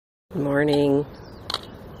Morning.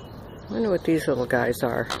 I wonder what these little guys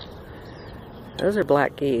are. Those are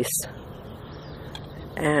black geese.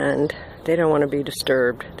 And they don't want to be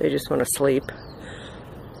disturbed. They just want to sleep.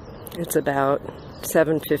 It's about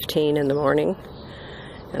 7:15 in the morning.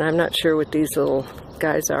 And I'm not sure what these little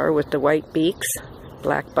guys are with the white beaks,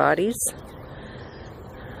 black bodies.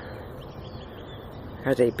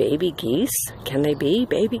 Are they baby geese? Can they be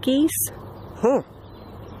baby geese?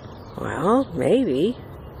 Well, maybe.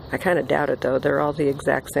 I kind of doubt it though. They're all the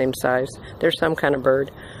exact same size. They're some kind of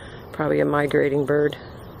bird. Probably a migrating bird.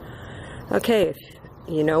 Okay, if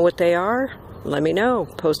you know what they are, let me know.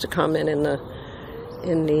 Post a comment in the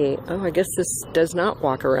oh, I guess this does not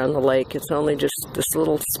walk around the lake. It's only just this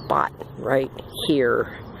little spot right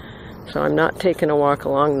here. So I'm not taking a walk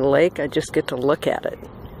along the lake. I just get to look at it.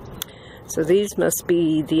 So these must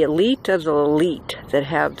be the elite of the elite that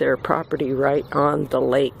have their property right on the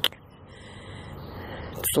lake.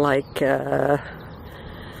 It's like the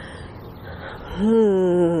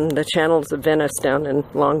channels of Venice down in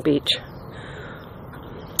Long Beach.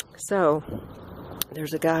 So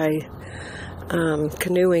there's a guy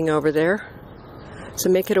canoeing over there. So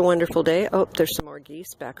make it a wonderful day. Oh, there's some more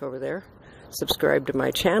geese back over there. Subscribe to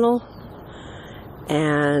my channel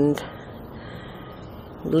and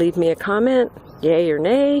leave me a comment, yay or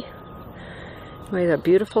nay. We have a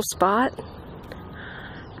beautiful spot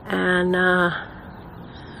and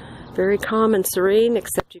very calm and serene,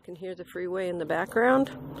 except you can hear the freeway in the background.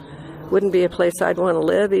 Wouldn't be a place I'd want to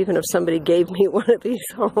live. Even if somebody gave me one of these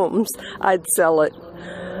homes, I'd sell it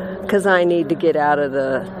because I need to get out of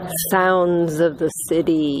the sounds of the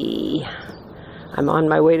city. I'm on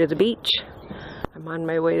my way to the beach. I'm on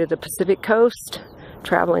my way to the Pacific Coast,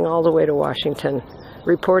 traveling all the way to Washington,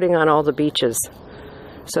 reporting on all the beaches.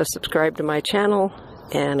 So subscribe to my channel.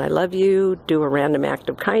 And I love you. Do a random act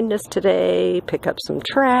of kindness today. Pick up some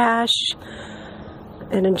trash.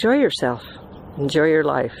 And enjoy yourself. Enjoy your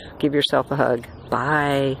life. Give yourself a hug.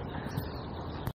 Bye.